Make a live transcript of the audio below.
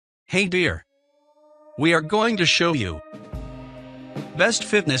Hey dear. We are going to show you best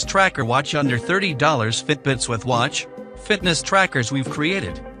fitness tracker watch under $30 Fitbits with watch, fitness trackers we've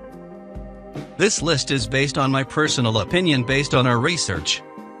created. This list is based on my personal opinion based on our research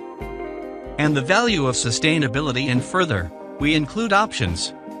and the value of sustainability, and further, we include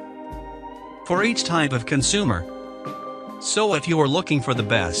options for each type of consumer. So if you are looking for the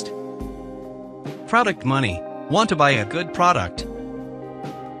best product money, want to buy a good product,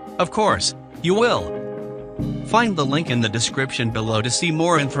 of course, you will find the link in the description below to see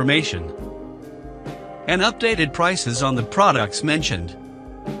more information and updated prices on the products mentioned.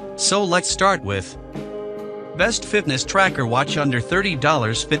 So let's start with best fitness tracker watch under $30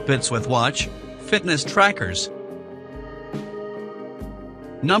 Fitbits with watch, fitness trackers.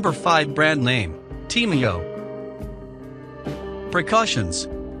 Number 5 brand name, Timio. Precautions: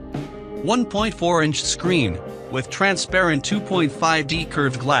 1.4-inch screen with transparent 2.5D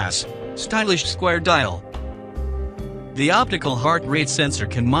curved glass, stylish square dial. The optical heart rate sensor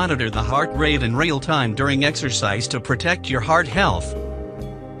can monitor the heart rate in real time during exercise to protect your heart health.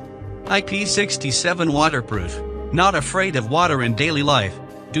 IP67 waterproof. Not afraid of water in daily life?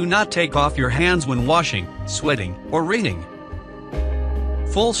 Do not take off your hands when washing, sweating, or reading.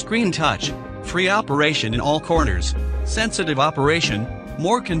 Full screen touch, free operation in all corners, sensitive operation,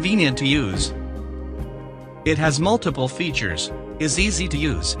 more convenient to use. It has multiple features, is easy to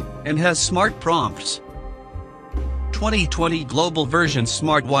use, and has smart prompts. 2020 global version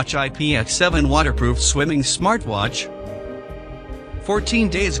smartwatch, IPX7 waterproof swimming smartwatch. 14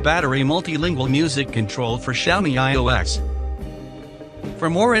 days battery, multilingual music control for Xiaomi iOS.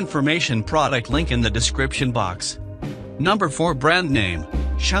 For more information, product link in the description box. Number 4 brand name,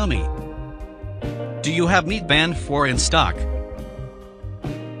 Xiaomi. Do you have Miband 4 in stock?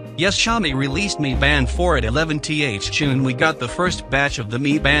 Yes, Xiaomi released Miband 4 at 11th June. We got the first batch of the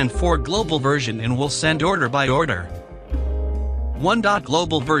Miband 4 global version and will send order by order. 1.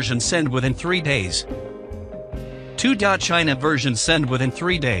 Global version send within 3 days. 2. China version send within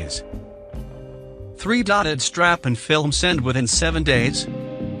 3 days. 3. Strap and film send within 7 days.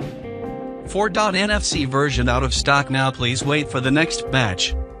 4. NFC version out of stock now, please wait for the next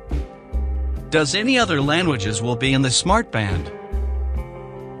batch. Does any other languages will be in the Smartband?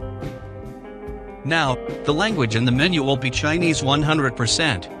 Now, the language in the menu will be Chinese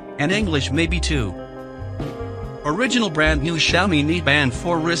 100%, and English maybe too. Original brand new Xiaomi Miband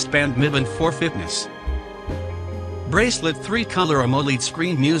 4 Wristband, Miband 4 Fitness Bracelet 3-color AMOLED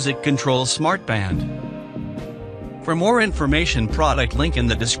screen music control Smartband. For more information, product link in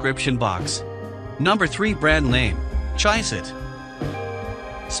the description box. Number 3 brand name, Bracelet.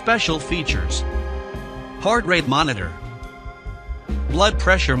 Special features: heart rate monitor, blood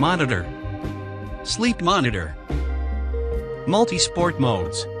pressure monitor, sleep monitor, multi-sport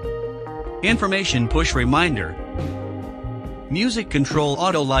modes, information push reminder, music control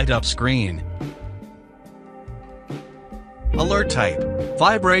auto light up screen, alert type,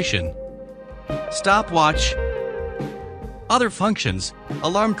 vibration, stopwatch. Other functions: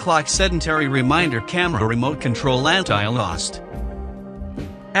 alarm clock, sedentary reminder, camera, remote control, anti-lost.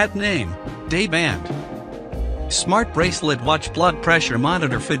 At name, day band. Smart bracelet watch, blood pressure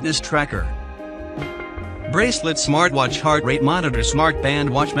monitor, fitness tracker. Bracelet smartwatch, heart rate monitor, smart band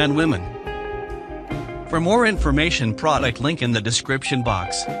watch, men, women. For more information, product link in the description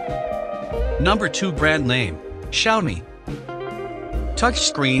box. Number 2 brand name, Xiaomi. Touch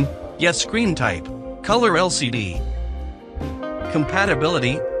screen, yes, screen type, color LCD.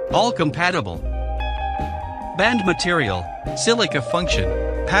 Compatibility, all compatible. Band material, silica function,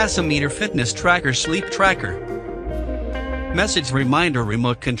 passimeter, fitness tracker, sleep tracker. Message reminder,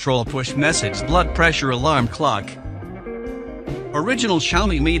 remote control, push message, blood pressure, alarm clock. Original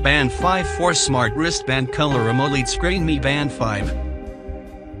Xiaomi Mi Band 5 4 Smart Wristband, color AMOLED screen, Mi Band 5.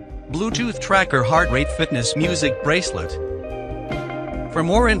 Bluetooth tracker, heart rate, fitness music bracelet. For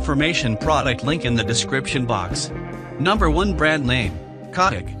more information, product link in the description box. Number 1 brand name,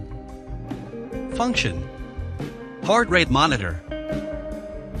 Kodak. Function: heart rate monitor,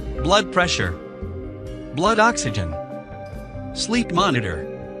 blood pressure, blood oxygen, sleep monitor,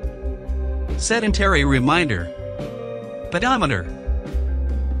 sedentary reminder, pedometer,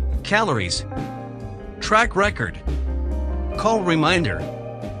 calories, track record, call reminder,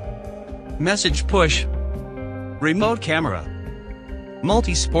 message push, remote camera,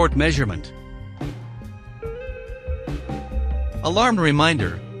 multi-sport measurement, alarm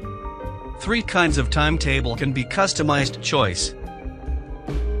reminder. 3 kinds of timetable can be customized choice.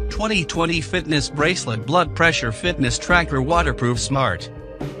 2020 fitness bracelet, blood pressure fitness tracker, waterproof smart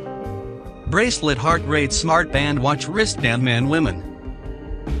bracelet, heart rate smart band watch, wristband, men, women.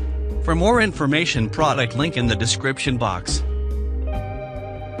 For more information, product link in the description box.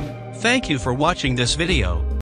 Thank you for watching this video.